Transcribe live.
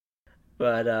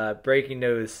But breaking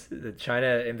news: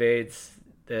 China invades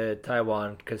the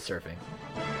Taiwan because surfing.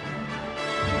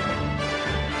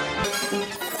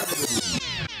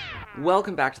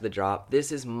 Welcome back to The Drop.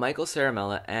 This is Michael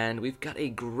Saramella, and we've got a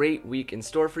great week in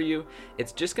store for you.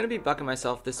 It's just going to be Buck and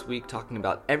myself this week talking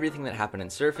about everything that happened in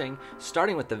surfing,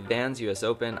 starting with the Vans US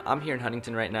Open. I'm here in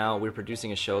Huntington right now. We're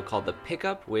producing a show called The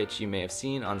Pickup, which you may have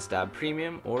seen on Stab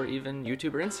Premium or even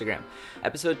YouTube or Instagram.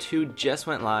 Episode 2 just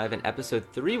went live, and Episode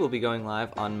 3 will be going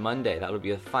live on Monday. That will be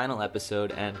the final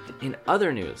episode. And in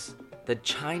other news, the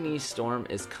Chinese storm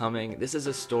is coming. This is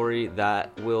a story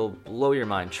that will blow your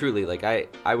mind, truly. Like,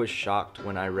 I was shocked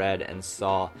when I read and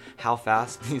saw how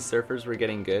fast these surfers were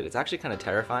getting good. It's actually kind of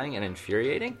terrifying and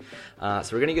infuriating. So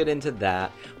we're going to get into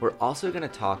that. We're also going to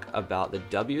talk about the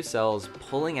WSL's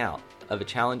pulling out of a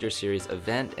Challenger Series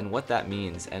event and what that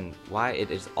means and why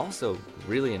it is also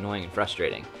really annoying and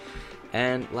frustrating.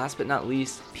 And last but not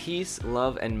least, Peace,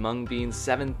 Love, and Mung Beans,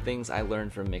 7 Things I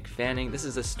Learned from Mick Fanning. This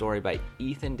is a story by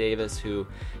Ethan Davis who,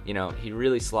 he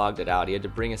really slogged it out. He had to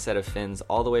bring a set of fins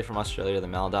all the way from Australia to the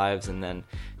Maldives and then,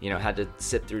 had to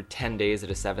sit through 10 days at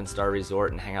a 7-star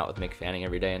resort and hang out with Mick Fanning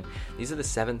every day. And these are the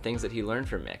 7 things that he learned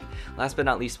from Mick. Last but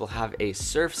not least, we'll have a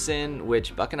surf sin,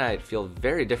 which Buck and I feel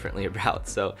very differently about.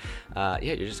 So,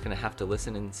 you're just going to have to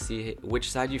listen and see which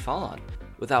side you fall on.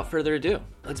 Without further ado,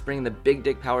 let's bring the Big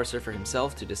Dick Power Surfer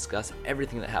himself to discuss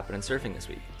everything that happened in surfing this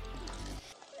week.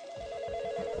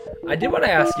 I did want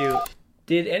to ask you,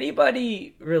 did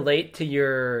anybody relate to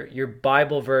your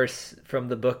Bible verse from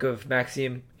the book of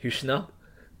Maxime Huchneau?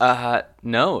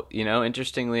 No.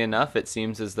 Interestingly enough, it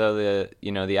seems as though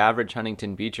the average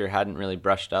Huntington Beacher hadn't really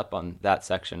brushed up on that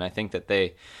section. I think that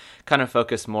they kind of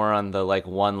focus more on the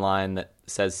one line that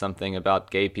says something about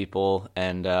gay people,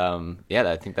 and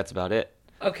I think that's about it.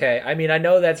 Okay, I mean, I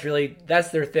know that's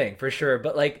their thing for sure,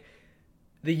 but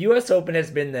the U.S. Open has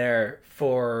been there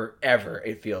forever,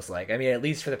 it feels like. I mean, at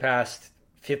least for the past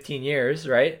 15 years,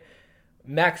 right?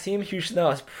 Maxime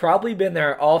Huchneau has probably been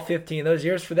there all 15 of those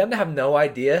years. For them to have no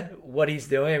idea what he's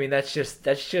doing, I mean, that's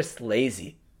just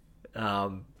lazy.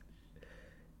 And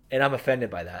I'm offended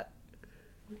by that.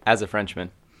 As a Frenchman.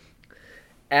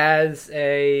 As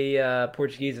a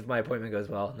Portuguese, if my appointment goes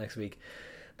well next week.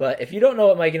 But if you don't know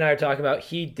what Mike and I are talking about,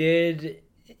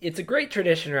 it's a great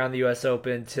tradition around the U.S.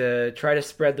 Open to try to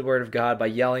spread the word of God by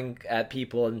yelling at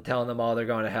people and telling them all they're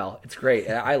going to hell. It's great.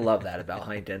 I love that about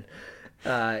Huntington.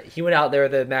 He went out there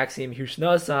with the Maxime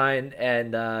Huchneau sign,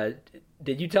 and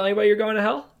did you tell anybody you're going to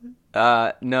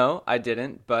hell? No, I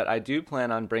didn't, but I do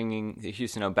plan on bringing the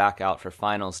Huchneau back out for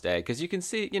finals day, because you can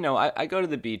see, I go to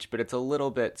the beach, but it's a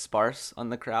little bit sparse on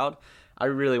the crowd. I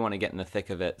really want to get in the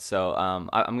thick of it, so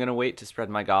I'm going to wait to spread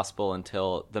my gospel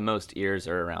until the most ears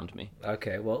are around me.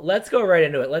 Okay, well, let's go right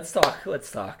into it. Let's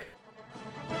talk.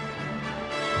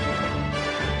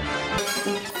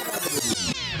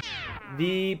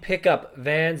 The Pickup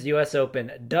Vans US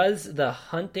Open. Does the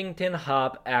Huntington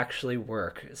Hop actually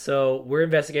work? So we're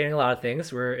investigating a lot of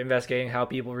things. We're investigating how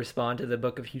people respond to the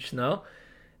Book of Huchneau,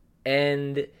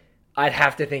 and I'd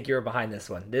have to think you were behind this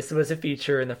one. This was a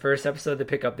feature in the first episode of the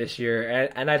Pickup this year,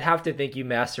 and I'd have to think you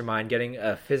mastermind getting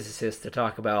a physicist to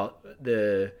talk about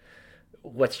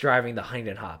what's driving the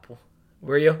Huntington Hop.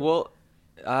 Were you? Well,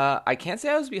 I can't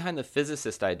say I was behind the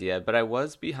physicist idea, but I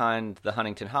was behind the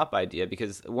Huntington Hop idea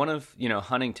because one of,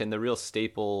 Huntington, the real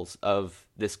staples of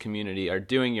this community are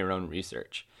doing your own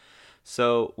research.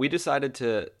 So we decided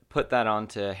to put that on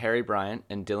to Harry Bryant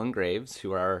and Dylan Graves,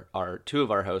 who are 2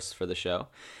 of our hosts for the show.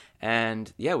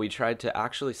 And we tried to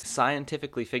actually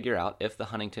scientifically figure out if the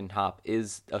Huntington Hop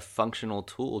is a functional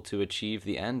tool to achieve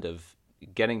the end of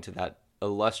getting to that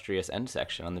illustrious end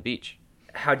section on the beach.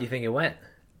 How do you think it went?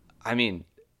 I mean,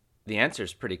 the answer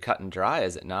is pretty cut and dry,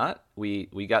 is it not? We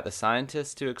got the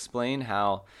scientists to explain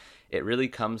how it really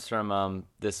comes from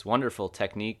this wonderful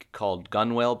technique called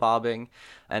gunwale bobbing,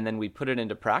 and then we put it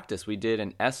into practice. We did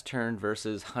an S-turn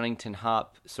versus Huntington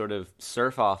Hop sort of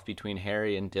surf-off between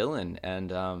Harry and Dylan,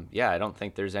 and I don't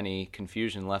think there's any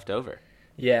confusion left over.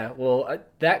 Yeah, well,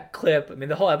 that clip, I mean,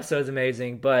 the whole episode is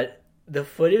amazing, but the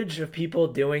footage of people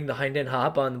doing the Huntington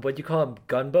Hop on, what do you call them,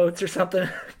 gunboats or something?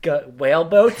 Whale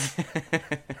boats?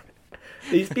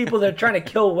 These people, they're trying to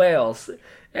kill whales,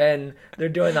 and they're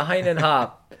doing the Huntington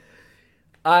Hop.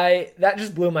 That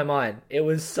just blew my mind. It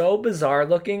was so bizarre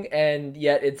looking, and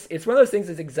yet it's one of those things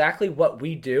that's exactly what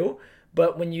we do,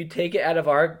 but when you take it out of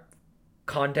our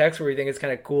context where we think it's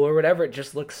kind of cool or whatever, it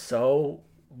just looks so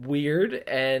weird,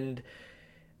 and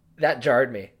that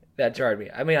jarred me.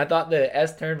 I mean, I thought the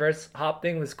S-turn versus hop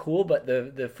thing was cool, but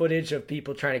the footage of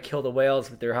people trying to kill the whales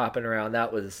with their hopping around,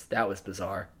 that was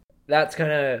bizarre. That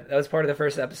was part of the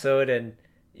first episode, and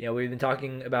we've been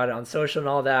talking about it on social and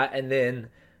all that, and then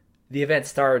the event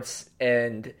starts,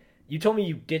 and you told me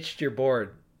you ditched your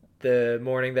board the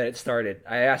morning that it started.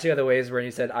 I asked you other ways where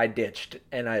you said I ditched,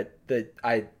 and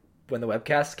I when the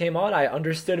webcast came on, I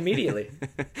understood immediately.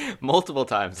 Multiple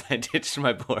times I ditched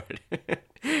my board.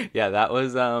 Yeah, that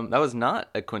was not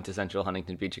a quintessential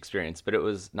Huntington Beach experience, but it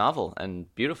was novel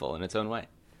and beautiful in its own way.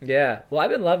 Yeah, well,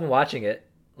 I've been loving watching it.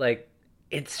 Like,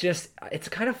 it's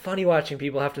kind of funny watching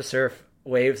people have to surf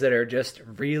waves that are just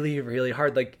really, really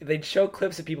hard. Like, they'd show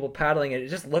clips of people paddling, and it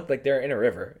just looked like they're in a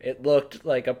river. It looked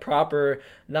like a proper,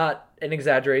 not an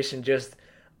exaggeration, just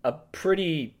a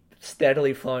pretty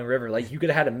steadily flowing river. Like, you could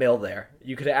have had a mill there.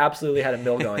 You could have absolutely had a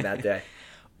mill going that day.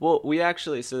 Well,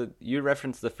 so you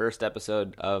referenced the first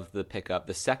episode of the pickup.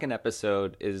 The second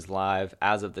episode is live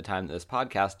as of the time that this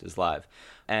podcast is live.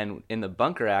 And in the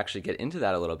bunker, I actually get into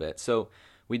that a little bit. So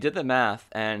we did the math,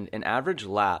 and an average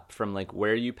lap from like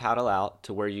where you paddle out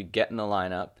to where you get in the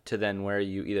lineup to then where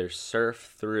you either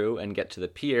surf through and get to the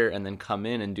pier and then come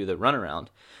in and do the runaround.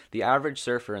 The average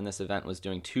surfer in this event was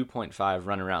doing 2.5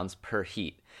 runarounds per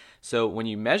heat. So when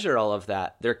you measure all of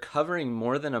that, they're covering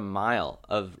more than a mile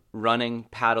of running,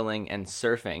 paddling, and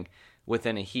surfing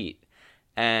within a heat.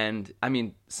 And I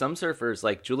mean, some surfers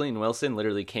like Julian Wilson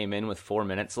literally came in with 4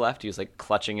 minutes left. He was like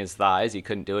clutching his thighs. He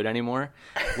couldn't do it anymore.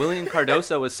 William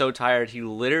Cardoso was so tired, he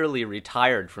literally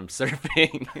retired from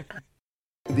surfing.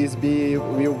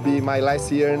 Will be my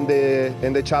last year in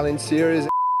the challenge series.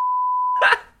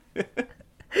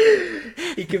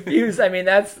 He confused. I mean,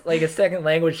 that's like a second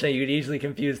language thing. You could easily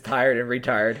confuse tired and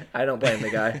retired. I don't blame the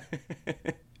guy.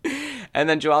 And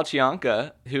then Joao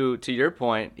Chianca, who, to your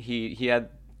point, he had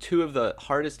two of the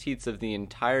hardest heats of the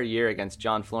entire year against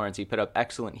John Florence. He put up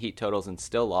excellent heat totals and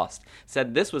still lost.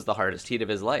 Said this was the hardest heat of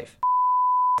his life.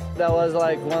 That was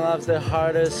like one of the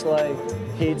hardest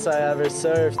heats I ever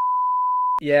surfed.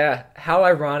 Yeah, how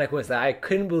ironic was that? I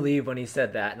couldn't believe when he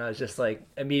said that, and I was just like,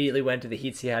 immediately went to the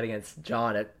heats he had against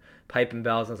John at Pipe and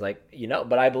Bells, and I was like,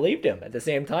 but I believed him. At the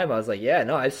same time, I was like, yeah,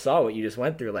 no, I saw what you just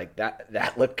went through. Like,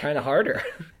 that looked kind of harder.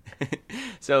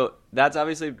 So that's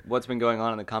obviously what's been going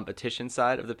on the competition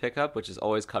side of the pickup, which is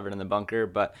always covered in the bunker.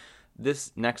 But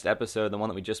this next episode, the one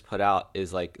that we just put out,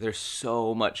 is like, there's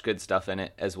so much good stuff in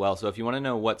it as well. So if you want to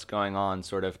know what's going on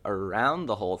sort of around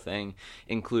the whole thing,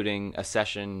 including a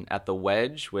session at the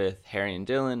Wedge with Harry and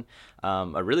Dylan,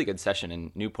 a really good session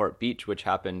in Newport Beach, which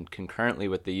happened concurrently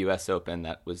with the US Open.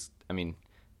 That was,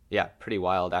 pretty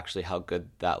wild actually how good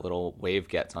that little wave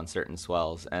gets on certain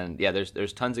swells. And yeah,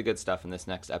 there's tons of good stuff in this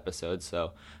next episode.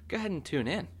 So go ahead and tune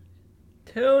in.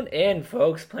 Tune in,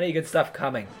 folks. Plenty of good stuff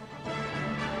coming.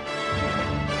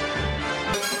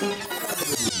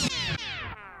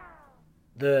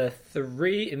 The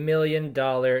 $3 million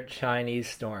Chinese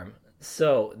storm.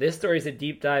 So this story is a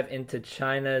deep dive into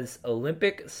China's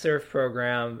Olympic surf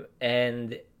program,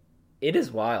 and it is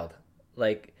wild.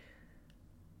 Like,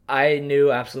 I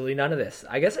knew absolutely none of this.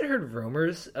 I guess I heard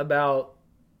rumors about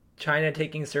China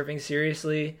taking surfing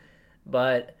seriously,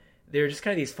 but they're just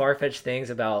kind of these far-fetched things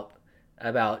about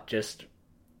just,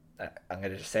 I'm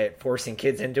going to just say it, forcing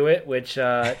kids into it, which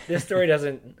this story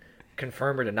doesn't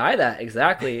confirm or deny that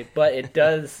exactly, but it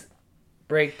does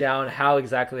break down how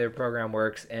exactly their program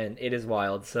works, and it is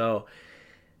wild. So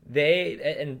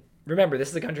and remember, this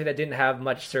is a country that didn't have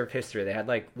much surf history. They had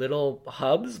like little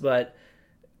hubs, but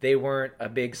they weren't a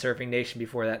big surfing nation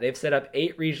before that. They've set up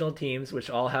 8 regional teams, which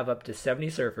all have up to 70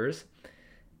 surfers.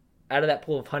 Out of that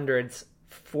pool of hundreds,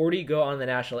 40 go on the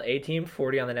national A team,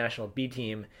 40 on the national B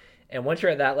team. And once you're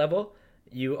at that level,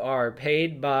 you are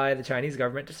paid by the Chinese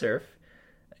government to surf.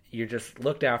 You're just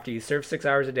looked after. You surf 6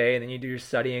 hours a day, and then you do your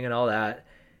studying and all that.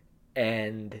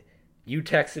 And you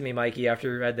texted me, Mikey,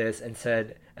 after you read this and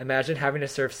said, imagine having to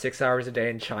surf 6 hours a day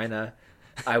in China.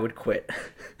 I would quit.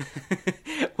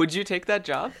 Would you take that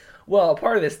job? Well,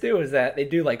 part of this, too, is that they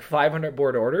do like 500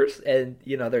 board orders, and,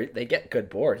 they get good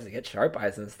boards. They get sharp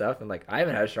eyes and stuff. And, like, I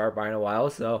haven't had a sharp eye in a while,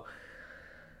 so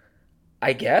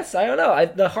I guess. I don't know.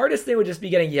 The hardest thing would just be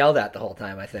getting yelled at the whole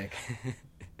time, I think.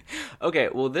 Okay,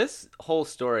 well, this whole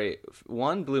story,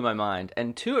 1, blew my mind,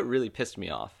 and 2, it really pissed me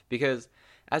off. Because,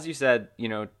 as you said,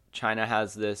 China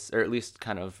has this, or at least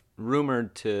kind of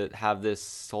rumored to have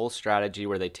this whole strategy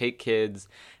where they take kids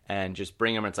and just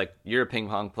bring them. It's like, you're a ping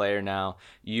pong player now,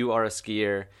 you are a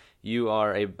skier, you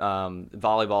are a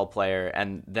volleyball player,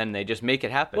 and then they just make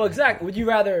it happen. Well, exactly. Would you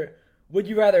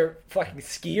rather fucking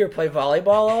ski or play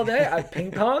volleyball all day?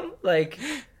 Ping pong? Like,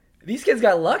 these kids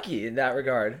got lucky in that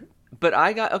regard. But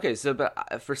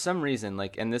for some reason,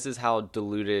 like, and this is how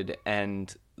deluded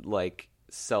and like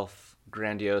self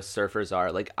grandiose surfers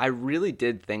are, like, I really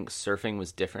did think surfing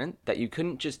was different, that you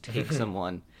couldn't just take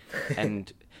someone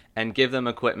and give them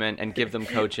equipment and give them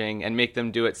coaching and make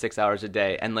them do it 6 hours a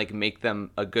day and like make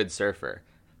them a good surfer.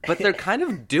 But they're kind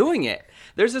of doing it.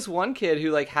 There's this one kid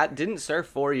who like didn't surf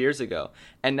 4 years ago,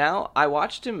 and now I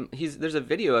watched him. There's a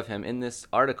video of him in this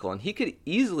article, and he could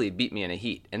easily beat me in a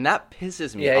heat, and that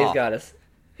pisses me off. Yeah, he's got us.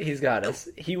 He's got us.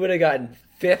 He would have gotten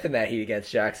 5th in that heat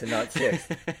against Jackson, not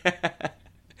 6th.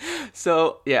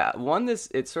 So yeah,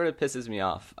 it sort of pisses me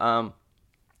off. On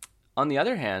the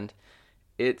other hand,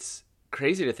 it's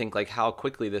crazy to think like how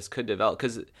quickly this could develop,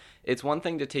 because it's one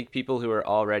thing to take people who are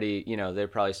already, they're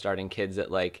probably starting kids at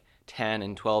like 10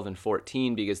 and 12 and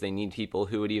 14 because they need people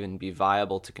who would even be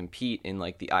viable to compete in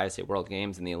like the ISA World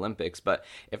Games and the Olympics. But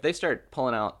if they start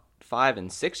pulling out 5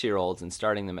 and 6 year olds and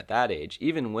starting them at that age,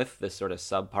 even with this sort of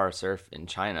subpar surf in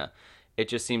China, it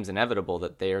just seems inevitable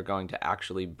that they are going to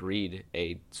actually breed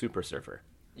a super surfer.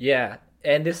 Yeah,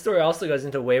 and this story also goes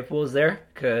into wave pools there,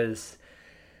 because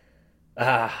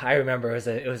I remember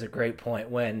it was a great point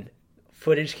when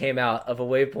footage came out of a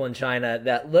wave pool in China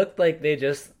that looked like they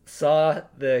just saw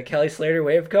the Kelly Slater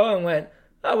wave co and went,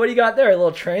 "Oh, what do you got there? A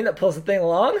little train that pulls the thing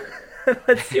along?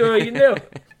 Let's see what you can do."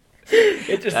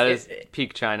 That is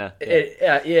peak China.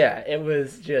 It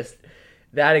was just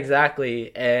that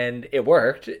exactly, and it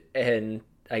worked. And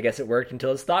I guess it worked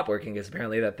until it stopped working, because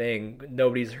apparently that thing,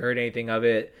 nobody's heard anything of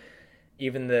it.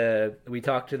 Even we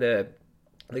talked to the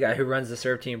guy who runs the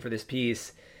surf team for this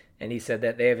piece, and he said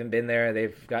that they haven't been there.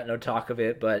 They've got no talk of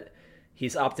it, but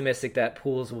he's optimistic that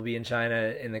pools will be in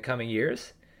China in the coming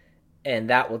years, and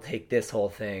that will take this whole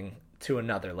thing to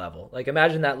another level. Like,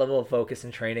 imagine that level of focus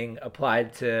and training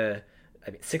applied to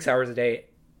 6 hours a day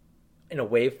in a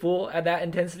wave pool at that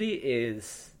intensity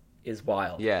is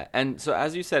wild. Yeah, and so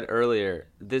as you said earlier,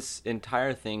 this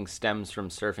entire thing stems from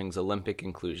surfing's Olympic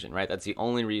inclusion, right? That's the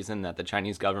only reason that the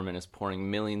Chinese government is pouring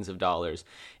millions of dollars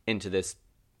into this,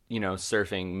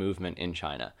 surfing movement in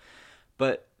China.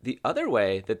 But the other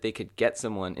way that they could get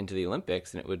someone into the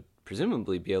Olympics, and it would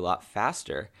presumably be a lot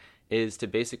faster, is to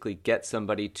basically get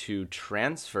somebody to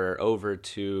transfer over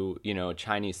to, a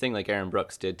Chinese thing like Aaron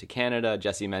Brooks did to Canada,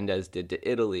 Jesse Mendez did to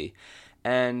Italy.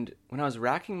 And when I was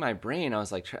racking my brain, I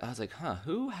was like,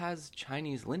 who has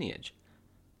Chinese lineage?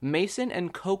 Mason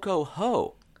and Coco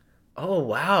Ho. Oh,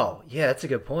 wow. Yeah, that's a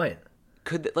good point.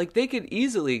 They could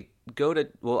easily go to,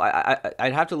 well,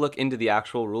 I'd have to look into the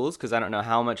actual rules, because I don't know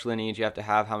how much lineage you have to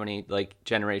have, how many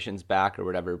generations back or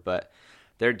whatever, but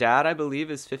their dad, I believe,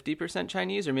 is 50%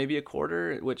 Chinese, or maybe a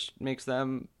quarter, which makes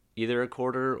them either a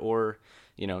quarter or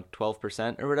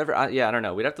 12% or whatever. I don't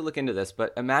know. We'd have to look into this.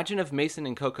 But imagine if Mason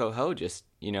and Coco Ho just,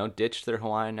 ditched their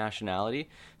Hawaiian nationality,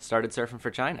 started surfing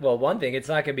for China. Well, one thing, it's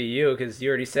not going to be you, because you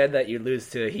already said that you'd lose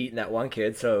to Heat and that one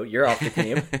kid, so you're off the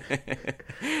team.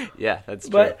 Yeah, that's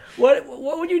true. But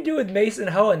what would you do with Mason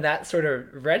Ho in that sort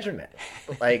of regiment?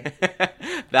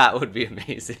 That would be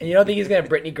amazing. And you don't think he's going to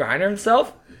Brittany Griner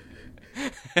himself?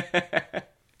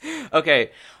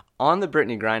 Okay, on the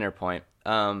Brittany Griner point,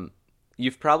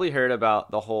 you've probably heard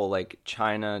about the whole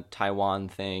China-Taiwan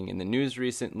thing in the news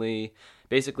recently.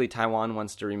 Basically, Taiwan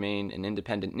wants to remain an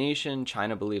independent nation.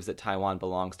 China believes that Taiwan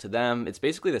belongs to them. It's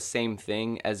basically the same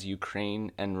thing as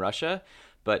Ukraine and Russia,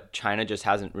 but China just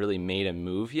hasn't really made a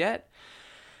move yet.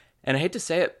 And I hate to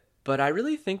say it, but I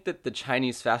really think that the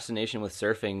Chinese fascination with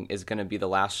surfing is going to be the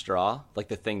last straw, like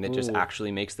the thing that just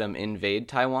actually makes them invade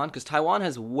Taiwan, because Taiwan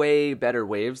has way better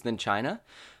waves than China.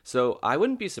 So I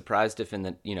wouldn't be surprised if in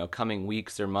the coming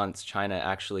weeks or months, China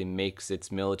actually makes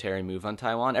its military move on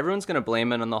Taiwan. Everyone's going to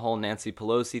blame it on the whole Nancy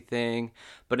Pelosi thing,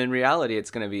 but in reality, it's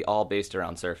going to be all based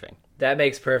around surfing. That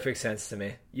makes perfect sense to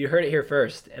me. You heard it here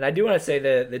first. And I do want to say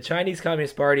that the Chinese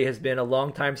Communist Party has been a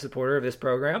longtime supporter of this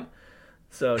program.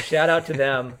 So shout out to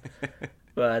them.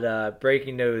 But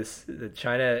breaking news,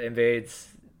 China invades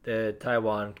the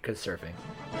Taiwan because surfing.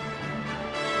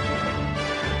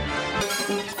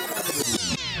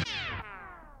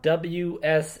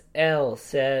 WSL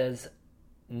says,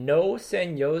 no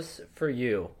seños for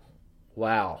you.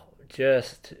 Wow.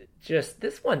 Just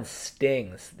this one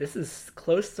stings. This is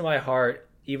close to my heart,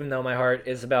 even though my heart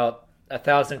is about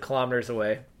 1,000 kilometers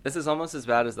away. This is almost as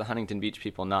bad as the Huntington Beach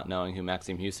people not knowing who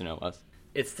Maxime Husseneau was.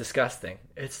 It's disgusting.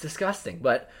 It's disgusting.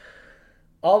 But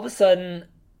all of a sudden,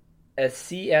 a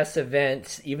CS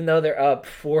event, even though they're up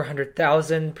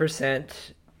 400,000%,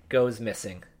 goes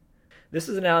missing. This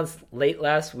was announced late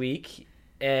last week,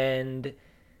 and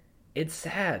it's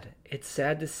sad. It's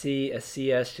sad to see a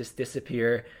CS just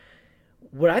disappear.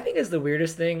 What I think is the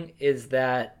weirdest thing is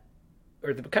that,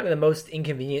 or kind of the most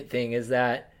inconvenient thing is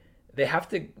that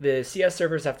the CS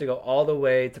servers have to go all the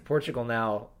way to Portugal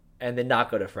now and then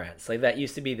not go to France. Like that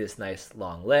used to be this nice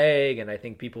long leg, and I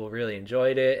think people really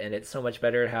enjoyed it, and it's so much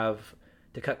better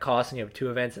to cut costs and you have two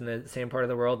events in the same part of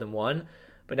the world than one.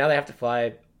 But now they have to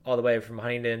fly all the way from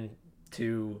Huntington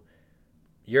to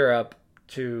Europe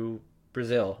to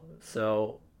Brazil.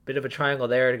 So bit of a triangle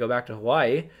there to go back to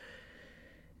Hawaii.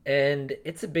 And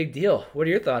it's a big deal. What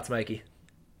are your thoughts, Mikey?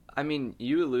 I mean,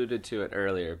 you alluded to it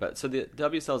earlier, but so the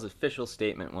WSL's official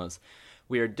statement was,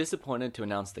 "We are disappointed to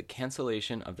announce the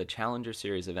cancellation of the Challenger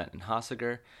Series event in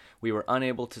Hosager. We were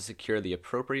unable to secure the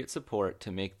appropriate support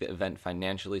to make the event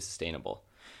financially sustainable."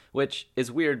 Which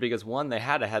is weird because, one, they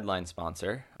had a headline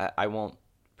sponsor. I won't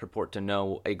purport to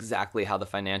know exactly how the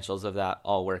financials of that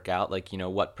all work out, like,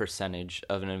 what percentage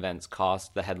of an event's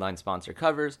cost the headline sponsor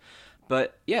covers.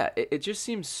 But yeah, it just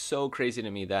seems so crazy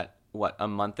to me that, a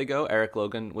month ago, Eric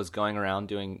Logan was going around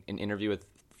doing an interview with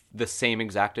the same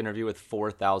exact interview with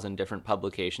 4,000 different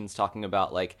publications talking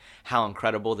about like how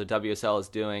incredible the WSL is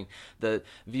doing, the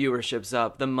viewership's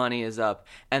up, the money is up,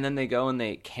 and then they go and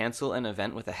they cancel an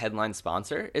event with a headline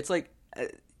sponsor. It's like,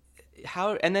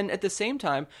 how? And then at the same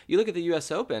time, you look at the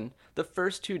US Open, the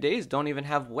first 2 days don't even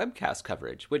have webcast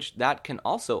coverage, which that can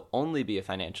also only be a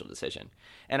financial decision.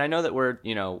 And I know that we're,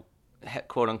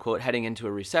 quote unquote heading into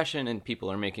a recession and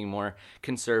people are making more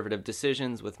conservative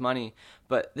decisions with money,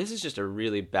 but this is just a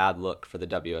really bad look for the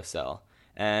WSL.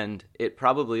 And it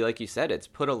probably, like you said, it's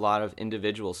put a lot of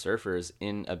individual surfers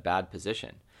in a bad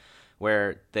position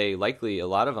where they likely, a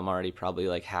lot of them already probably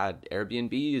like had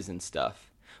Airbnbs and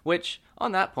stuff. Which,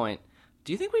 on that point,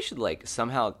 do you think we should like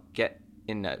somehow get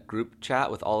in a group chat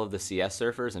with all of the CS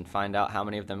surfers and find out how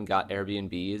many of them got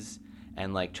Airbnbs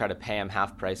and like try to pay them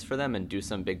half price for them and do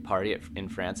some big party in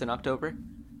France in October?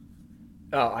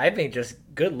 Oh, I think just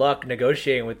good luck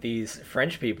negotiating with these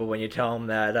French people when you tell them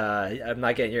that I'm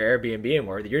not getting your Airbnb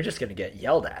anymore. You're just going to get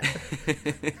yelled at.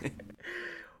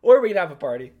 Or we'd have a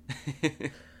party.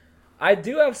 I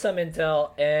do have some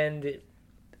intel, and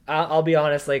I'll be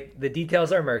honest, like the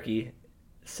details are murky.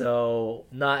 So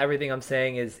not everything I'm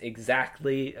saying is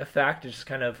exactly a fact. It's just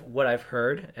kind of what I've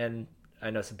heard, and I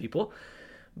know some people.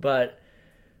 But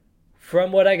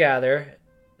from what I gather,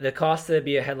 the cost to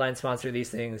be a headline sponsor of these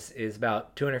things is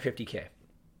about $250K.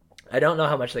 I don't know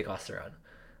how much they cost to run.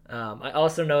 I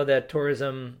also know that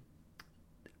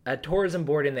a tourism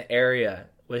board in the area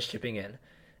was chipping in.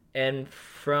 And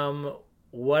from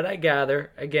what I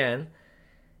gather, again,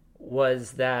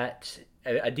 was that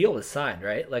a deal was signed,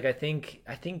 right? Like I think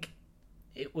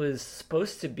it was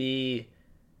supposed to be,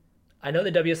 I know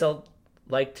the WSL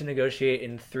like to negotiate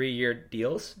in 3-year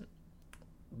deals,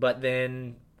 but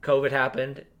then COVID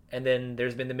happened, and then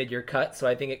there's been the mid-year cut, so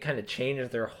I think it kind of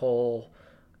changed their whole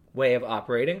way of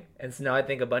operating. And so now I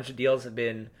think a bunch of deals have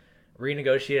been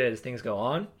renegotiated as things go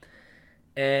on.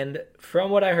 And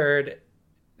from what I heard,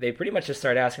 they pretty much just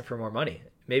started asking for more money.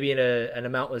 Maybe an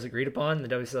amount was agreed upon. The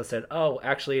WSL said, oh,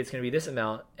 actually, it's going to be this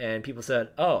amount. And people said,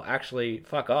 oh, actually,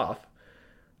 fuck off.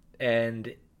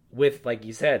 And with, like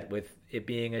you said, with it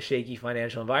being a shaky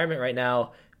financial environment right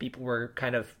now, people were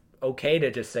kind of okay to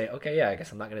just say, okay, yeah, I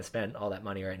guess I'm not going to spend all that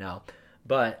money right now.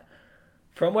 But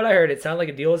from what I heard, it sounded like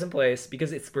a deal was in place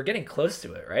because we're getting close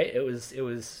to it, right? It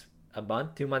was a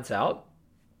month, 2 months out.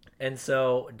 And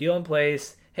so deal in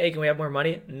place. Hey, can we have more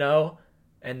money? No.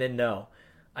 And then no.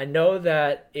 I know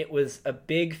that it was a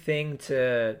big thing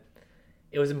it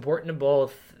was important to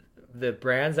both the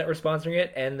brands that were sponsoring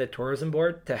it and the tourism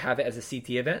board to have it as a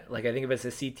CT event. Like I think if it's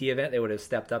a CT event, they would have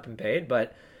stepped up and paid,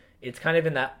 but it's kind of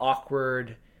in that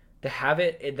awkward to have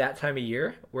it at that time of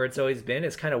year where it's always been.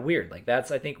 It's kind of weird. Like that's,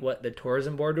 I think, what the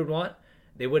tourism board would want.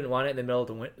 They wouldn't want it in the middle of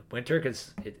the winter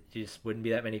because it just wouldn't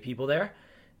be that many people there.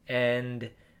 And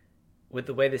with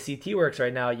the way the CT works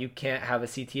right now, you can't have a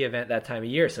CT event that time of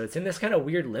year. So it's in this kind of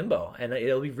weird limbo. And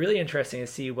it'll be really interesting to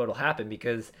see what will happen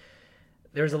because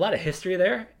there's a lot of history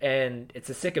there and it's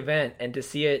a sick event. And to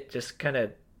see it just kind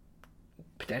of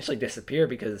potentially disappear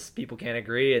because people can't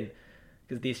agree and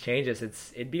because these changes,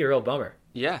 it'd be a real bummer.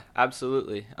 Yeah,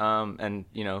 absolutely. And,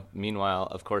 meanwhile,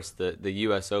 of course, the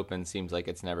US Open seems like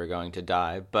it's never going to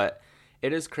die. But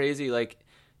it is crazy, like,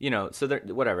 so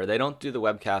whatever, they don't do the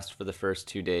webcast for the first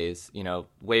 2 days.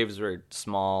 Waves were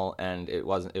small and it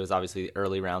was obviously the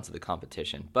early rounds of the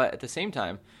competition. But at the same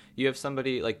time, you have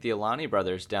somebody like the Alani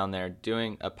brothers down there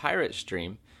doing a pirate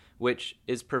stream, which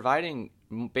is providing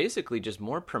basically just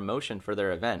more promotion for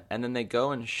their event. And then they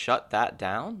go and shut that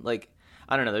down. Like,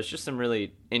 I don't know, there's just some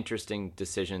really interesting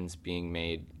decisions being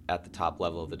made at the top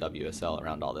level of the WSL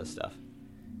around all this stuff.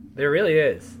 There really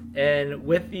is. And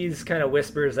with these kind of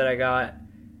whispers that I got,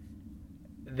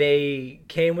 they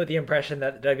came with the impression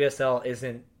that the WSL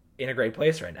isn't in a great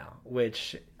place right now.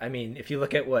 Which, I mean, if you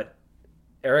look at what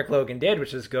Eric Logan did,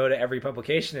 which was go to every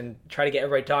publication and try to get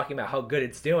everybody talking about how good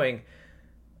it's doing,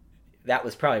 that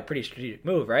was probably a pretty strategic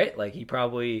move, right? Like, he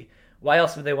probably, why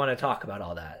else would they want to talk about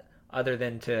all that other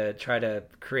than to try to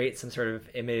create some sort of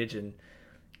image and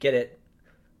get it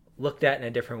looked at in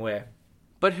a different way?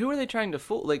 But who are they trying to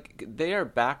fool? Like, they are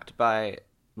backed by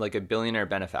like a billionaire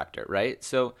benefactor, right?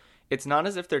 So it's not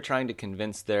as if they're trying to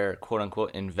convince their quote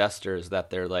unquote investors that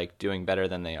they're like doing better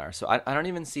than they are. So I don't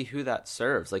even see who that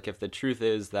serves. Like, if the truth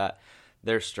is that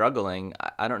they're struggling,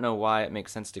 I don't know why it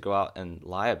makes sense to go out and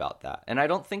lie about that. And I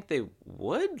don't think they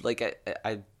would. Like,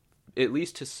 I at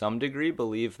least to some degree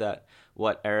believe that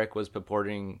what Eric was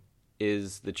purporting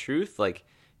is the truth. Like,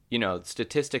 you know,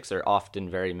 statistics are often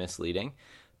very misleading.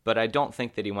 But I don't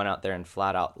think that he went out there and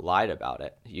flat out lied about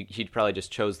it. He probably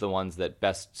just chose the ones that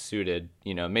best suited,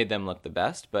 you know, made them look the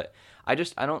best. But I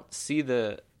don't see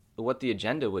what the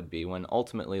agenda would be when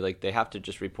ultimately, like, they have to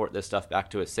just report this stuff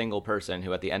back to a single person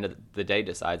who at the end of the day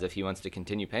decides if he wants to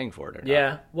continue paying for it or not.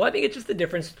 Yeah. Well, I think it's just the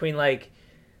difference between, like,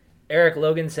 Eric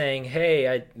Logan saying,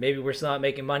 hey, maybe we're still not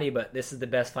making money, but this is the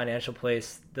best financial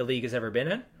place the league has ever been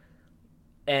in.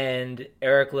 And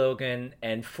Eric Logan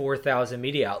and 4,000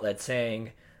 media outlets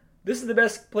saying, this is the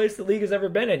best place the league has ever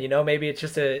been in. You know, maybe it's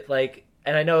just a, like,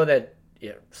 and I know that, you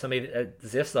know, somebody at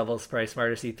Ziff's level is probably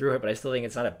smarter to see through it, but I still think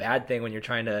it's not a bad thing when you're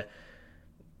trying to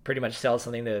pretty much sell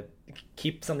something to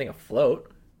keep something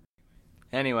afloat.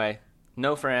 Anyway,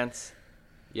 no France,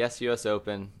 yes US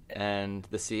Open, and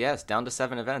the CS down to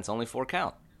 7 events, only 4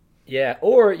 count. Yeah,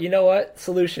 or you know what?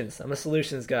 Solutions. I'm a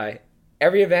solutions guy.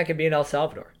 Every event can be in El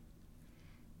Salvador.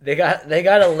 They got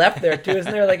a left there too.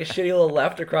 Isn't there like a shitty little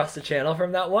left across the channel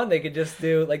from that one? They could just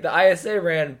do, like, the ISA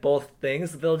ran both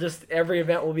things. They'll just, every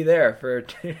event will be there for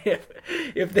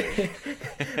if they,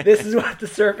 this is what the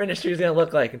surf industry is going to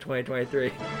look like in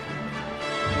 2023.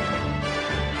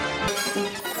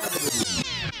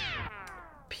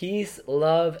 Peace,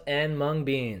 love, and mung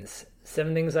beans.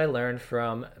 7 things I learned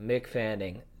from Mick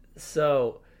Fanning.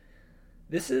 So,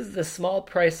 this is the small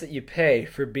price that you pay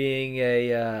for being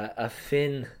a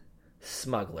fin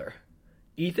smuggler.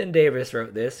 Ethan Davis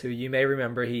wrote this, who you may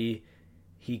remember. He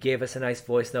gave us a nice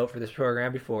voice note for this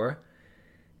program before.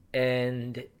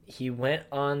 And he went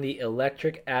on the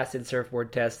electric acid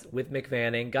surfboard test with Mick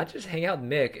Fanning. Got to just hang out with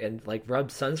Mick and, like,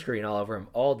 rub sunscreen all over him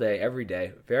all day, every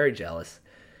day. Very jealous.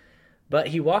 But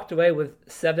he walked away with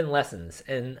 7 lessons.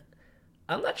 And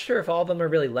I'm not sure if all of them are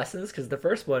really lessons, because the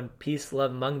first one, Peace,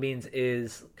 Love, Mung Beans,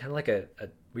 is kind of like a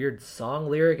weird song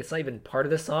lyric. It's not even part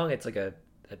of the song. It's like a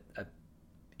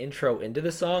intro into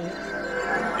the song.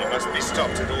 You must be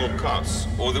stopped at all costs,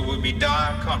 or there will be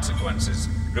dire consequences.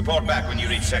 Report back when you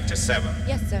reach Sector 7.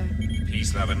 Yes, sir.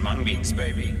 Peace, love, and mung beans,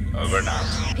 baby. Over and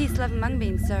out. Peace, love, and mung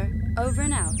beans, sir. Over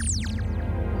and out.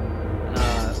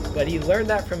 But he learned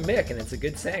that from Mick, and it's a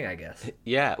good saying, I guess.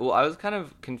 Yeah, well, I was kind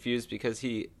of confused because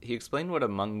he explained what a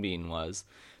mung bean was,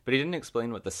 but he didn't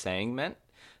explain what the saying meant.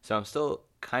 So I'm still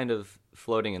kind of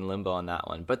floating in limbo on that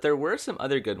one. But there were some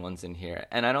other good ones in here,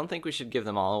 and I don't think we should give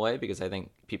them all away because I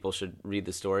think people should read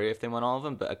the story if they want all of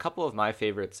them. But a couple of my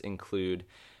favorites include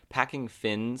packing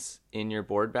fins in your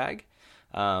board bag.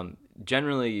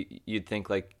 Generally, you'd think,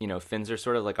 like, you know, fins are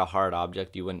sort of like a hard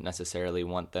object. You wouldn't necessarily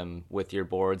want them with your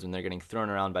boards when they're getting thrown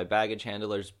around by baggage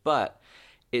handlers, but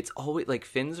it's always, like,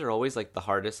 fins are always, like, the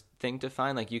hardest thing to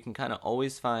find. Like, you can kind of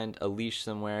always find a leash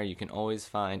somewhere. You can always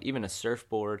find even a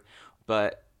surfboard,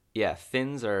 but yeah,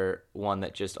 fins are one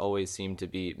that just always seem to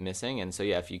be missing. And so,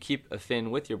 yeah, if you keep a fin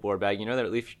with your board bag, you know that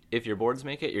at least if your boards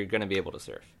make it, you're going to be able to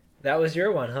surf. That was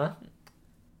your one, huh?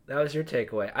 That was your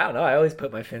takeaway. I don't know. I always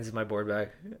put my fins in my board bag.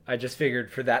 I just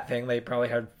figured for that thing, they probably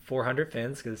had 400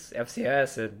 fins because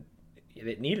FCS, and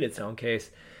it needed its own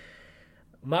case.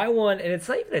 My one, and it's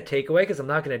not even a takeaway because I'm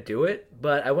not going to do it,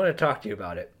 but I want to talk to you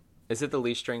about it. Is it the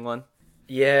leash string one?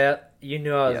 Yeah, you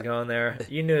knew I was going there.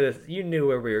 You knew this. You knew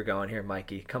where we were going here,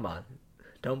 Mikey. Come on.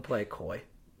 Don't play coy.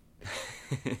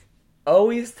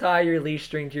 Always tie your leash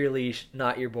string to your leash,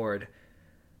 not your board.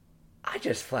 I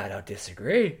just flat out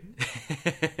disagree.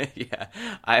 Yeah,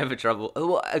 I have a trouble.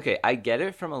 Well, okay, I get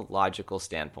it from a logical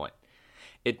standpoint.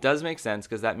 It does make sense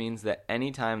because that means that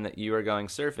anytime that you are going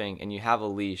surfing and you have a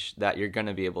leash, that you're going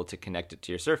to be able to connect it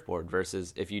to your surfboard,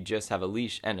 versus if you just have a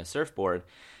leash and a surfboard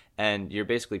and you're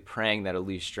basically praying that a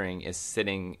leash string is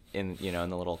sitting in, you know,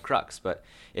 in the little crux. But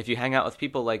if you hang out with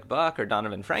people like Buck or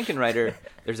Donovan Frankenreiter,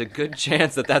 there's a good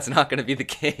chance that that's not going to be the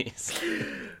case.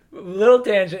 Little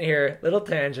tangent here.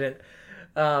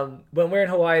 When we were in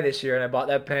Hawaii this year and I bought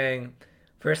that Pang,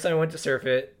 first time I went to surf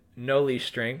it, no leash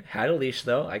string. Had a leash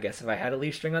though. I guess if I had a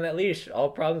leash string on that leash, all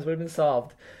problems would have been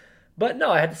solved. But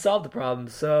no, I had to solve the problem.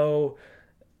 So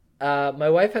my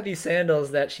wife had these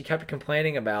sandals that she kept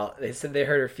complaining about. They said they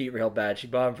hurt her feet real bad. She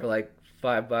bought them for like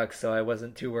 $5, so I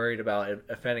wasn't too worried about it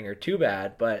offending her too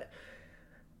bad. But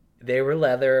they were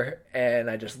leather, and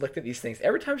I just looked at these things.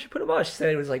 Every time she put them on, she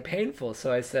said it was like painful.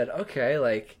 So I said, okay,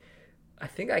 like I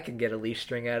think I can get a leash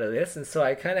string out of this. And so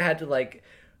I kind of had to like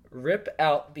rip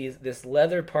out this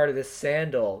leather part of this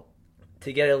sandal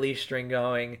to get a leash string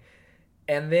going.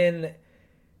 And then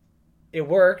it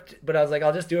worked, but I was like,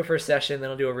 I'll just do it for a session, then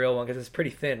I'll do a real one because it's pretty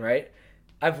thin, right?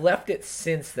 I've left it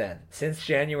since then, since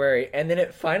January, and then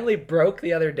it finally broke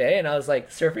the other day, and I was like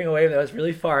surfing a wave that was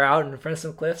really far out in front of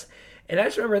some cliffs, and I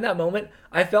just remember in that moment,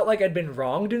 I felt like I'd been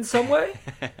wronged in some way.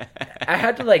 I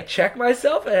had to like check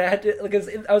myself, and I had to, because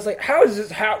I was like, how is this,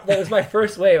 that was my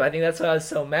first wave. I think that's why I was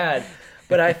so mad,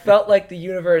 but I felt like the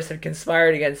universe had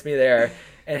conspired against me there,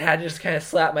 and had to just kind of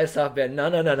slap myself in, no,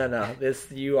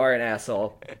 you are an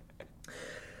asshole.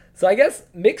 So I guess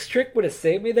Mixed Trick would have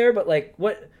saved me there, but like,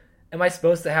 what am I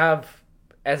supposed to have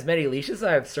as many leashes as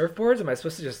I have surfboards? Am I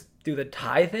supposed to just do the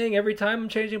tie thing every time I'm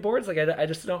changing boards? Like, I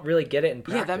just don't really get it in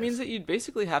practice. Yeah, that means that you'd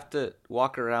basically have to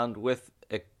walk around with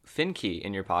a fin key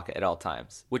in your pocket at all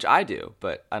times, which I do,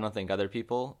 but I don't think other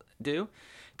people do.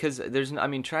 Because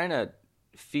trying to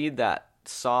feed that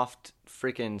soft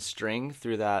freaking string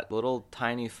through that little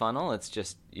tiny funnel,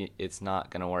 it's not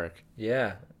gonna work.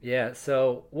 Yeah,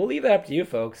 so we'll leave that up to you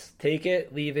folks. Take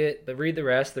it, leave it, but read the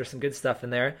rest. There's some good stuff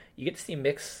in there. You get to see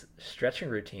Mick's stretching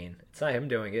routine. It's not him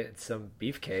doing it, it's some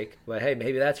beefcake, but hey,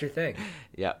 maybe that's your thing.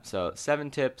 Yeah, so 7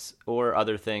 tips or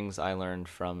other things I learned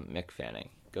from Mick Fanning.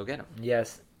 Go get them.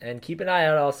 Yes, and keep an eye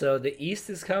out also. The East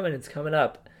is coming. It's coming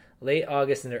up late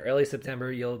August into early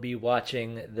September. You'll be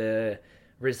watching the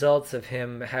results of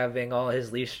him having all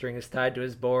his leash strings tied to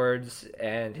his boards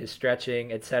and his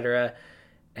stretching, etc.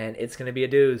 And it's going to be a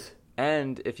doozy.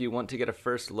 And if you want to get a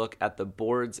first look at the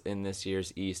boards in this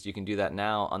year's East, you can do that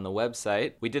now on the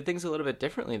website. We did things a little bit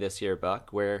differently this year,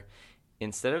 Buck, where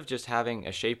instead of just having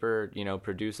a shaper,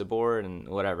 produce a board and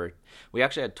whatever, we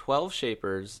actually had 12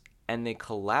 shapers and they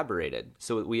collaborated.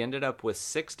 So we ended up with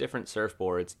 6 different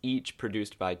surfboards, each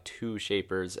produced by 2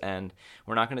 shapers. And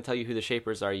we're not going to tell you who the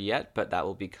shapers are yet, but that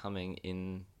will be coming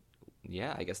in,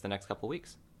 I guess the next couple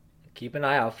weeks. Keep an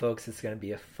eye out, folks. It's going to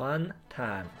be a fun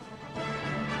time.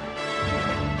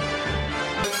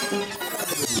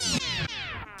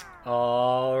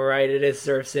 All right, it is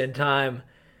Surf Sin time.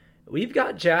 We've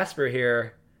got Jasper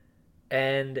here,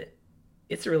 and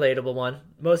it's a relatable one.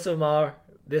 Most of them are.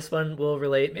 This one will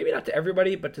relate, maybe not to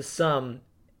everybody, but to some.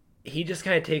 He just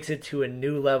kind of takes it to a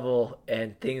new level,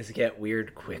 and things get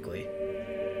weird quickly.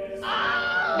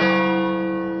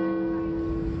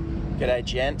 G'day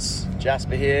gents,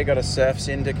 Jasper here, got a surf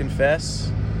sin to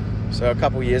confess. So a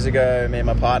couple years ago, me and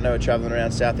my partner were travelling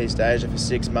around Southeast Asia for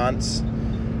 6 months.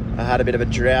 I had a bit of a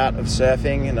drought of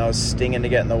surfing and I was stinging to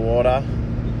get in the water.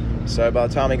 So by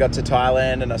the time we got to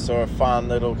Thailand and I saw a fun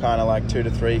little kind of like 2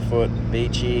 to 3 foot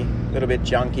beachy, a little bit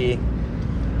junky,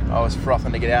 I was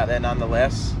frothing to get out there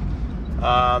nonetheless.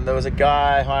 There was a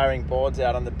guy hiring boards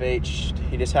out on the beach.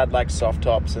 He just had like soft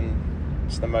tops and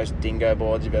it's the most dingo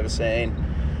boards you've ever seen.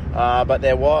 But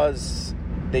there was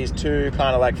these 2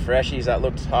 kind of like freshies that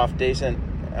looked half decent.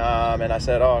 And I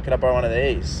said, could I borrow one of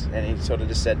these? And he sort of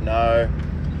just said no.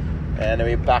 And then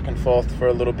we were back and forth for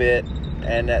a little bit.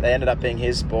 And they ended up being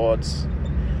his boards.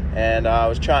 And I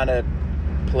was trying to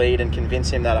plead and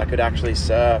convince him that I could actually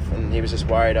surf. And he was just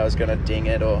worried I was going to ding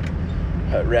it or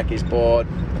wreck his board.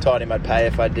 I told him I'd pay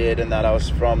if I did and that I was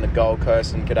from the Gold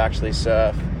Coast and could actually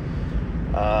surf.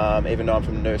 Even though I'm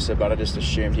from Noosa, but I just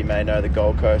assumed he may know the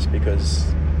Gold Coast because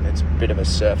it's a bit of a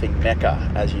surfing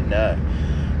mecca, as you know.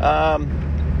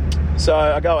 So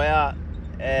I go out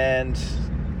and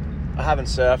I haven't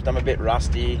surfed. I'm a bit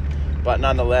rusty, but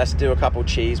nonetheless do a couple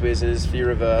cheese whizzes, few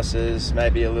reverses,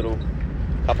 maybe a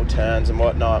couple turns and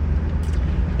whatnot,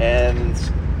 and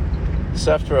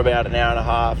surfed for about an hour and a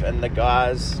half. And the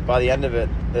guys, by the end of it,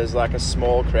 there's like a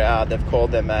small crowd. They've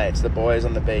called their mates. The boys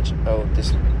on the beach are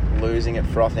just losing it,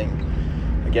 frothing.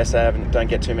 I guess they don't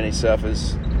get too many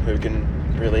surfers who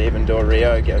can really even do a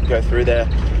Rio, go through there.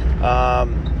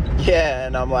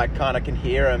 And I'm like kind of can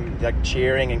hear them like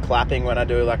cheering and clapping when I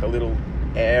do like a little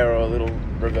air or a little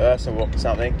reverse or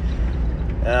something.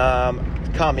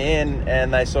 Come in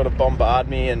and they sort of bombard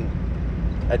me and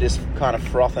they're just kind of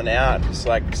frothing out, just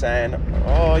like saying,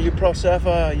 "Oh, you pro surfer,"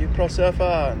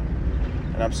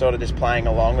 and I'm sort of just playing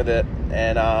along with it.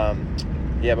 And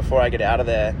before I get out of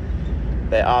there,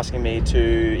 they're asking me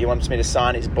he wants me to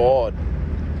sign his board.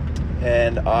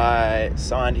 And I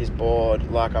signed his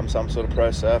board like I'm some sort of pro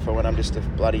surfer when I'm just a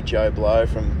bloody Joe Blow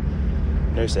from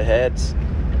Noosa Heads,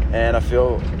 and I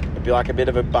feel I'd be like a bit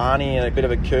of a Barney and a bit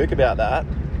of a kook about that.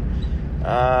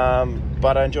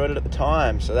 But I enjoyed it at the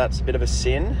time, so that's a bit of a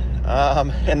sin.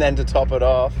 And then to top it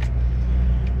off,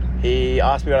 he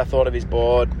asked me what I thought of his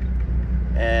board,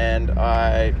 and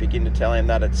I begin to tell him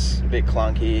that it's a bit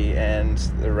clunky and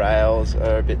the rails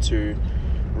are a bit too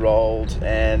rolled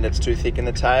and it's too thick in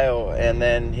the tail. And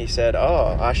then he said,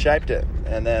 "Oh, I shaped it."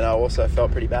 And then I also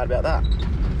felt pretty bad about that.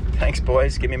 Thanks,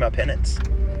 boys. Give me my pennants.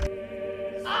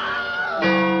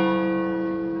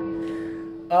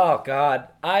 Oh, God.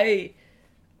 I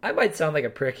might sound like a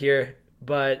prick here,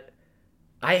 but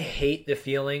I hate the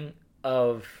feeling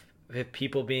of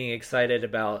people being excited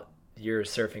about your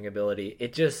surfing ability.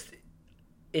 It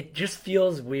just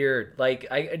feels weird. Like,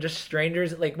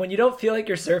 strangers, like, when you don't feel like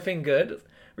you're surfing good,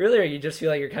 really, or you just feel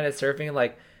like you're kind of surfing and,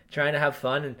 like, trying to have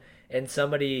fun, and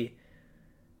somebody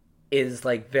is,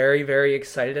 like, very, very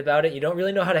excited about it, you don't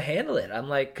really know how to handle it. I'm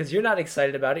like, because you're not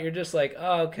excited about it, you're just like,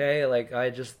 oh, okay, like,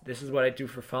 this is what I do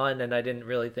for fun, and I didn't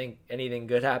really think anything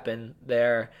good happened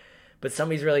there. But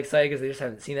somebody's really excited because they just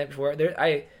haven't seen that before.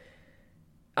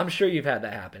 I'm sure you've had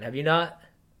that happen. Have you not?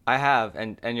 I have,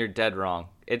 and you're dead wrong.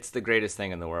 It's the greatest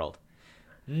thing in the world.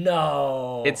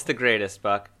 No. It's the greatest,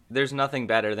 Buck. There's nothing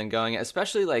better than going,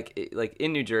 especially like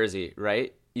in New Jersey,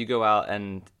 right? You go out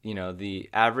and, you know, the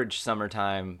average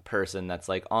summertime person that's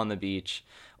like on the beach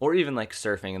or even like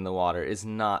surfing in the water is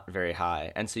not very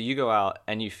high. And so you go out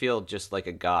and you feel just like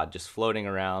a god, just floating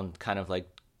around, kind of like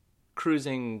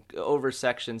cruising over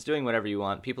sections, doing whatever you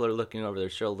want. People are looking over their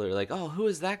shoulder like, oh, who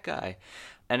is that guy?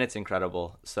 And it's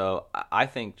incredible. So I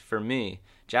think for me,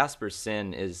 Jasper's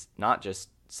sin is not just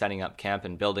setting up camp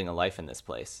and building a life in this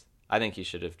place. I think he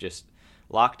should have just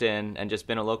locked in and just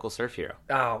been a local surf hero.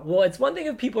 Oh, well, it's one thing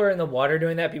if people are in the water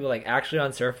doing that, people like actually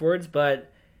on surfboards,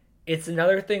 but it's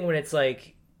another thing when it's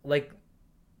like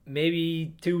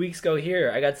maybe 2 weeks ago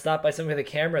here, I got stopped by somebody with a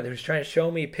camera that was trying to show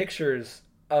me pictures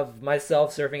of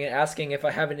myself surfing and asking if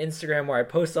I have an Instagram where I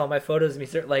post all my photos of me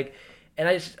surf, like, and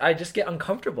I just get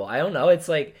uncomfortable. I don't know. It's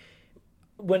like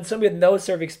when somebody with no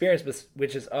surf experience,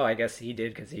 which is, oh, I guess he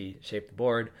did because he shaped the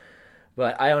board.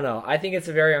 But I don't know. I think it's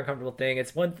a very uncomfortable thing.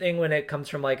 It's one thing when it comes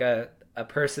from like a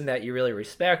person that you really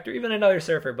respect or even another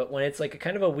surfer. But when it's like a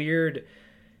kind of a weird,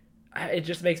 it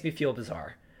just makes me feel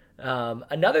bizarre.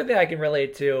 Another thing I can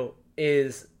relate to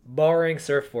is borrowing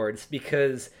surfboards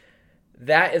because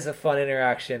that is a fun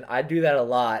interaction. I do that a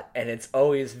lot and it's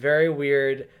always very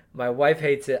weird. My wife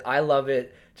hates it. I love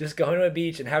it. Just going to a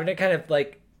beach and having to kind of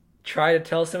like try to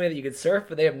tell somebody that you can surf,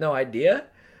 but they have no idea.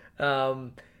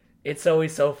 It's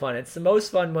always so fun. It's the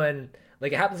most fun when,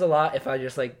 like, it happens a lot if I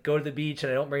just, like, go to the beach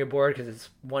and I don't bring a board because it's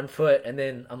 1 foot, and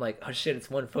then I'm like, oh, shit,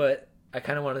 it's 1 foot. I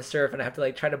kind of want to surf, and I have to,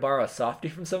 like, try to borrow a softie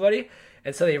from somebody,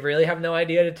 and so they really have no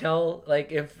idea to tell,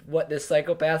 like, what this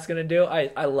psychopath's going to do.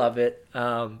 I love it.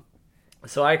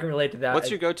 So I can relate to that. What's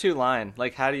your go-to line?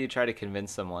 Like, how do you try to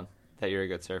convince someone that you're a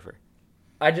good surfer?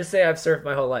 I just say I've surfed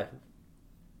my whole life.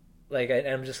 Like,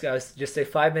 I just say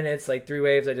 5 minutes, like 3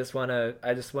 waves. I just want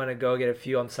to go get a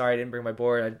few. I'm sorry I didn't bring my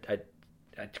board.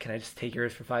 Can I just take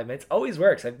yours for 5 minutes? Always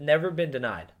works. I've never been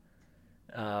denied.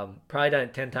 Probably done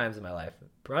it 10 times in my life.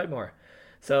 Probably more.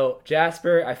 So,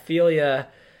 Jasper, I feel ya.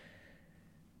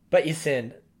 But you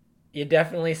sinned. You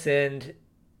definitely sinned.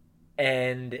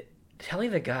 And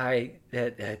telling the guy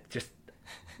that just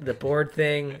the board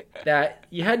thing, that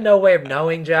you had no way of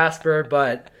knowing, Jasper,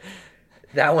 but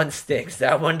that one stinks.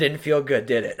 That one didn't feel good,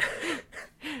 did it?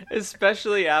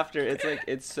 Especially after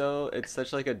it's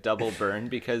such like a double burn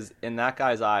because in that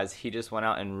guy's eyes, he just went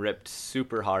out and ripped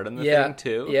super hard on the thing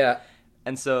too. Yeah.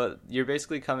 And so you're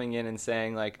basically coming in and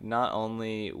saying like, not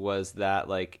only was that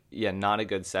like, yeah, not a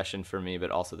good session for me,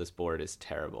 but also this board is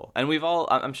terrible. And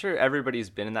I'm sure everybody's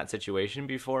been in that situation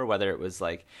before, whether it was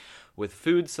like with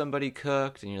food somebody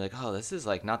cooked and you're like, oh, this is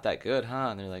like not that good, huh?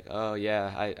 And they're like, oh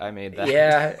yeah, I made that.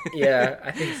 Yeah,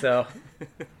 I think so.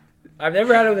 I've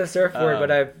never had it with a surfboard,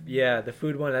 but the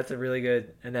food one, that's a really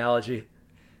good analogy.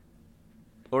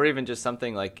 Or even just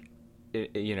something like,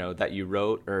 you know, that you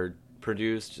wrote or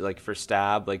produced, like for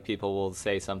Stab, like people will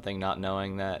say something not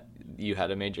knowing that you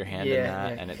had a major hand in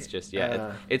that, and it's just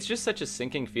it's just such a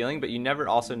sinking feeling, but you never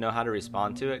also know how to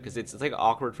respond to it because it's like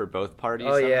awkward for both parties.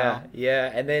 Oh somehow.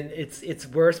 yeah, and then it's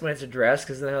worse when it's addressed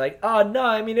because they're like, oh no,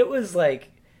 I mean it was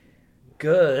like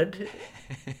good,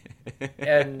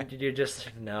 and you're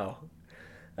just no.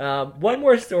 One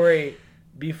more story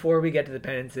before we get to the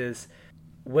penances.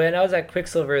 When I was at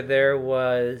Quicksilver, there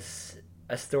was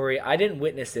a story, I didn't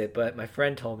witness it, but my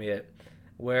friend told me it,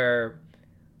 where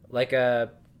like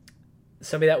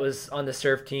somebody that was on the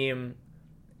surf team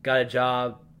got a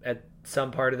job at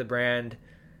some part of the brand,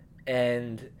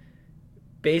 and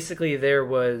basically there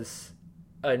was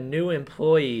a new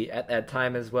employee at that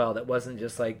time as well that wasn't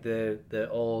just like the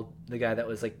guy that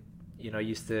was like,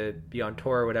 used to be on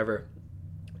tour or whatever.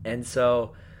 And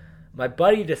so my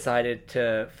buddy decided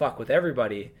to fuck with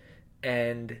everybody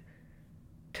and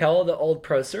tell the old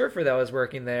pro surfer that was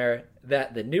working there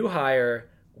that the new hire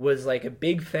was like a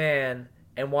big fan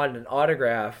and wanted an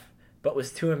autograph but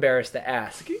was too embarrassed to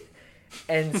ask.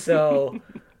 And so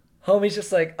homie's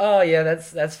just like, oh yeah,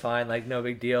 that's fine, like no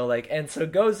big deal, like, and so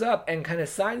goes up and kind of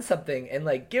signs something and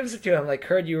like gives it to him, like,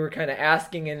 heard you were kind of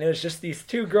asking, and it was just these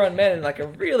two grown men in like a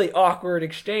really awkward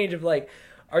exchange of like,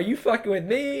 are you fucking with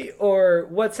me or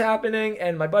what's happening?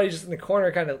 And my buddy's just in the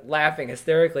corner kind of laughing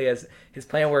hysterically as his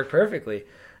plan worked perfectly.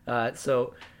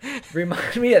 So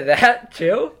remind me of that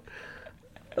too,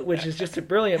 which is just a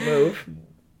brilliant move.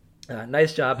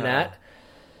 Nice job, Nat.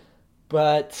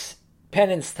 But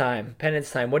penance time.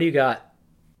 What do you got?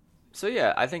 So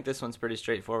yeah, I think this one's pretty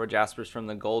straightforward. Jasper's from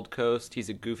the Gold Coast. He's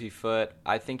a goofy foot.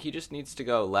 I think he just needs to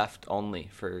go left only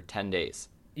for 10 days.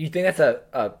 You think that's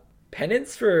a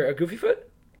penance for a goofy foot?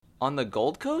 On the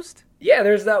Gold Coast? Yeah,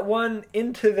 there's that one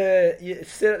you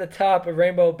sit at the top of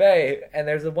Rainbow Bay, and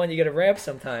there's the one you get a ramp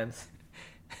sometimes.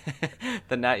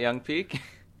 The Nat Young Peak?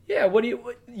 Yeah,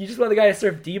 you just want the guy to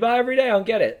surf D-Ba every day? I don't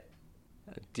get it.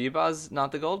 D-Ba's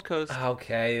not the Gold Coast.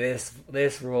 Okay,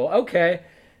 this rule. Okay.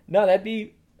 No, that'd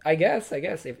be, I guess,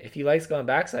 if he likes going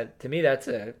backside, to me that's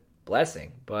a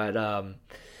blessing. But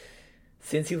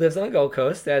since he lives on the Gold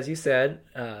Coast, as you said,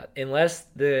 unless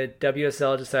the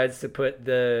WSL decides to put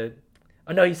the...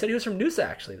 Oh, no, he said he was from Noosa,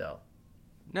 actually, though.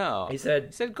 No. He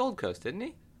said Gold Coast, didn't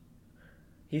he?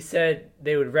 He said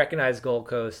they would recognize Gold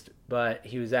Coast, but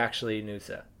he was actually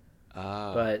Noosa.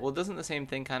 Well, doesn't the same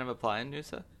thing kind of apply in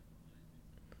Noosa?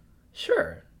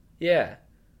 Sure. Yeah.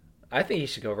 I think he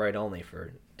should go right only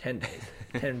for 10 days,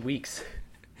 10 weeks.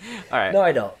 All right. No,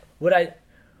 I don't. What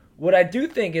I do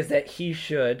think is that he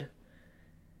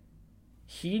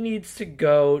needs to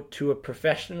go to a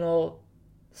professional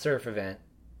surf event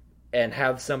and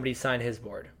have somebody sign his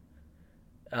board.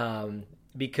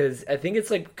 Because I think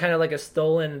it's like kind of like a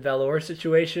stolen velour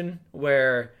situation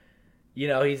where,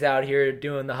 he's out here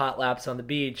doing the hot laps on the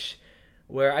beach,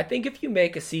 where I think if you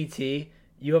make a CT,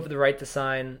 you have the right to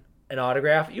sign an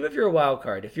autograph, even if you're a wild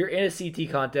card. If you're in a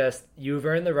CT contest, you've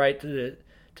earned the right to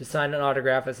sign an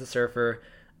autograph as a surfer.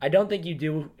 I don't think you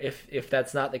do if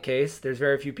that's not the case. There's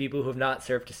very few people who have not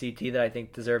surfed a CT that I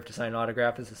think deserve to sign an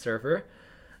autograph as a surfer.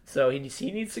 So he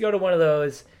needs to go to one of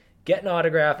those, get an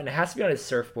autograph, and it has to be on his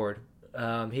surfboard.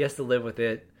 He has to live with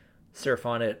it, surf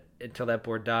on it until that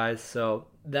board dies. So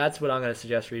that's what I'm going to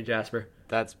suggest for you, Jasper.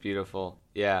 That's beautiful.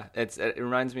 Yeah, it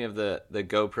reminds me of the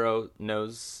GoPro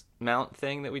nose mount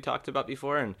thing that we talked about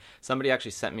before, and somebody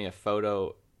actually sent me a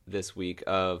photo this week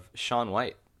of Shaun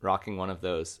White rocking one of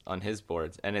those on his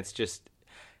boards, and it's just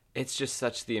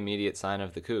such the immediate sign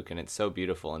of the kook, and it's so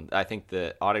beautiful, and I think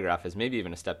the autograph is maybe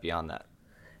even a step beyond that.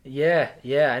 Yeah,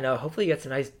 I know. Hopefully he gets a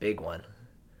nice big one.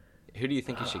 Who do you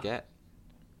think he should get?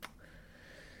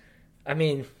 I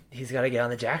mean, he's got to get on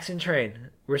the Jackson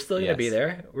train. We're still going to be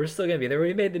there.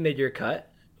 We made the mid-year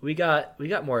cut. We got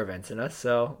more events in us,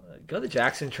 so go the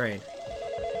Jackson train.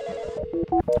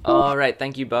 All right,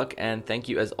 thank you, Buck, and thank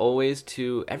you, as always,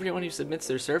 to everyone who submits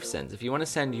their surf sins. If you want to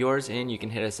send yours in, you can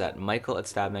hit us at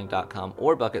michael@stabmag.com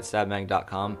or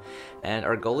buck@stabmag.com, and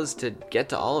our goal is to get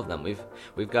to all of them.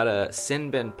 We've got a sin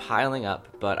bin piling up,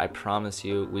 but I promise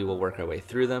you we will work our way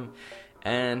through them.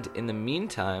 And in the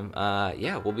meantime,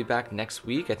 we'll be back next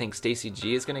week. I think Stacey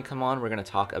G is going to come on. We're going to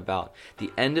talk about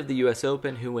the end of the U.S.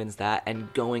 Open, who wins that,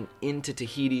 and going into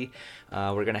Tahiti.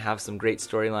 We're going to have some great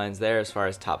storylines there as far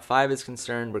as top 5 is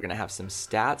concerned. We're going to have some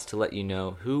stats to let you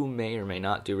know who may or may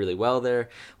not do really well there.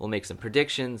 We'll make some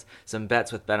predictions, some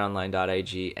bets with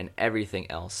betonline.ag, and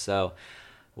everything else. So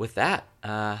with that,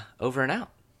 over and out.